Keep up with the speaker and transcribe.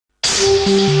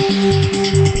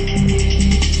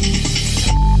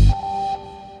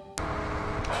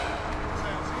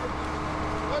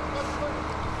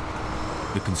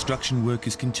Construction work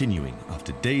is continuing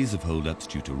after days of hold-ups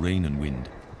due to rain and wind.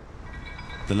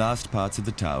 The last parts of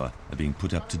the tower are being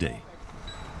put up today.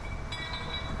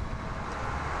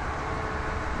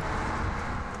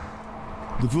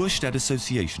 The Vorstadt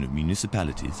Association of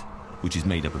Municipalities, which is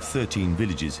made up of 13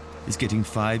 villages, is getting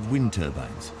 5 wind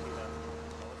turbines.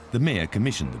 The mayor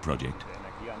commissioned the project.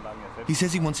 He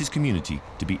says he wants his community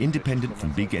to be independent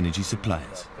from big energy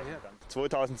suppliers. By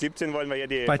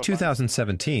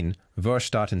 2017,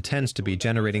 Vorstadt intends to be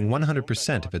generating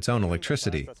 100% of its own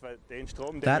electricity.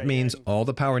 That means all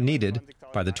the power needed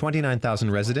by the 29,000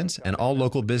 residents and all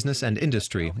local business and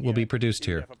industry will be produced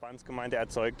here.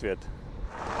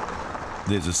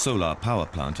 There's a solar power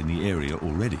plant in the area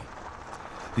already.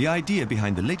 The idea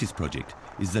behind the latest project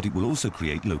is that it will also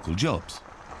create local jobs.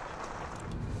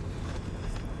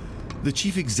 The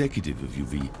chief executive of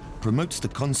Juwi promotes the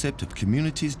concept of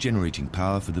communities generating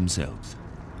power for themselves.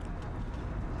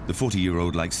 The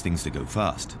 40-year-old likes things to go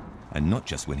fast, and not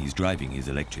just when he's driving his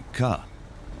electric car.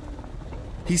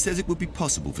 He says it would be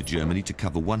possible for Germany to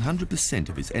cover 100%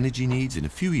 of its energy needs in a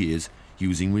few years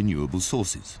using renewable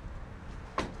sources.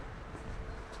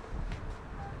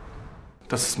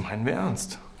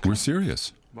 We're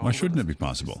serious. Why shouldn't it be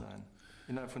possible?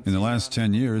 In the last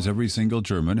 10 years, every single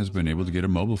German has been able to get a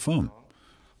mobile phone.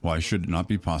 Why should it not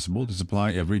be possible to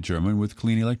supply every German with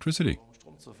clean electricity?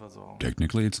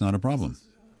 Technically, it's not a problem.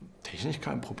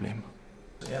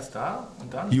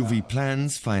 Juwi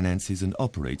plans, finances and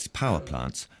operates power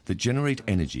plants that generate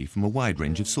energy from a wide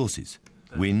range of sources: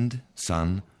 wind,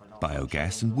 sun,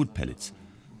 biogas and wood pellets.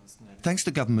 Thanks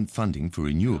to government funding for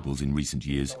renewables in recent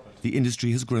years, the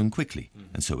industry has grown quickly,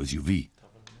 and so has Juwi.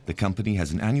 The company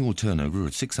has an annual turnover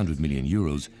of 600 million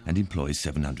euros and employs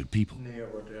 700 people.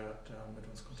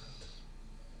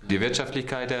 The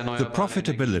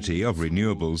profitability of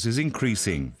renewables is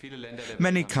increasing.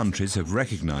 Many countries have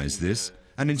recognized this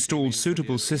and installed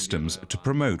suitable systems to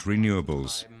promote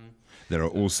renewables. There are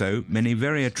also many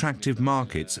very attractive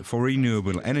markets for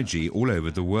renewable energy all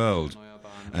over the world.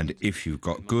 And if you've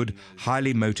got good,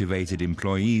 highly motivated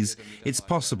employees, it's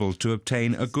possible to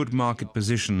obtain a good market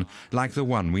position like the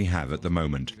one we have at the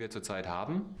moment.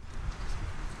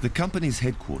 The company's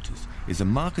headquarters is a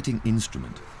marketing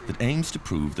instrument that aims to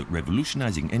prove that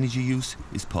revolutionizing energy use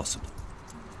is possible.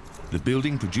 The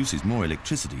building produces more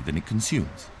electricity than it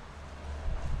consumes.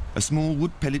 A small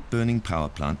wood pellet burning power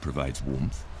plant provides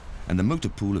warmth, and the motor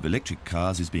pool of electric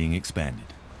cars is being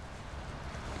expanded.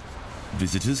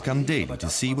 Visitors come daily to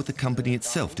see what the company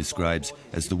itself describes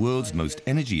as the world's most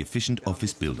energy-efficient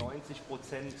office building.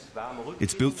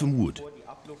 It's built from wood,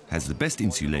 has the best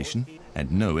insulation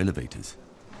and no elevators.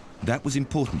 That was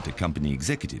important to company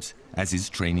executives, as is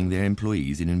training their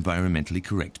employees in environmentally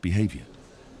correct behavior.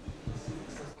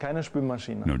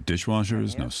 No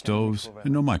dishwashers, no stoves,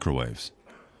 and no microwaves.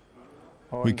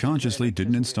 We consciously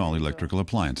didn't install electrical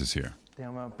appliances here.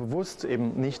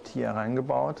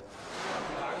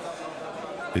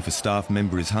 If a staff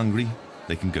member is hungry,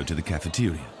 they can go to the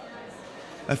cafeteria.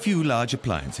 A few large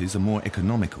appliances are more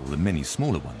economical than many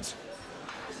smaller ones.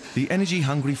 The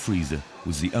energy-hungry freezer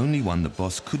was the only one the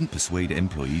boss couldn't persuade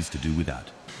employees to do without.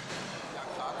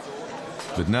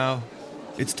 But now,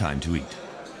 it's time to eat.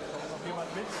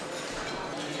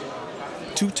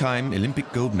 Two-time Olympic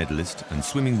gold medalist and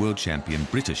swimming world champion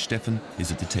Britta Steffen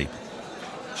is at the table.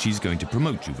 She's going to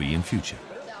promote Juwi in future.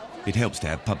 It helps to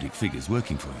have public figures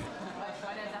working for you.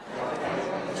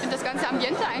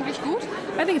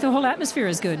 I think the whole atmosphere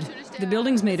is good. The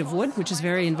building's made of wood, which is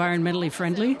very environmentally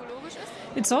friendly.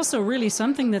 It's also really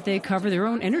something that they cover their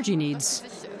own energy needs.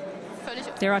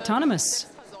 They're autonomous.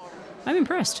 I'm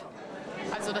impressed.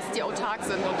 At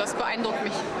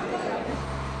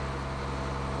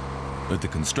the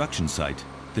construction site,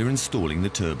 they're installing the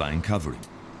turbine covering.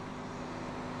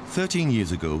 13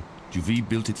 years ago, Juwi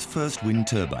built its first wind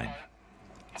turbine.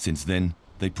 Since then,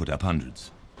 they put up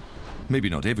hundreds. Maybe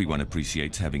not everyone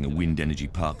appreciates having a wind energy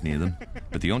park near them,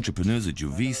 but the entrepreneurs at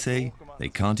Juwi say they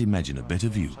can't imagine a better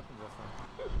view.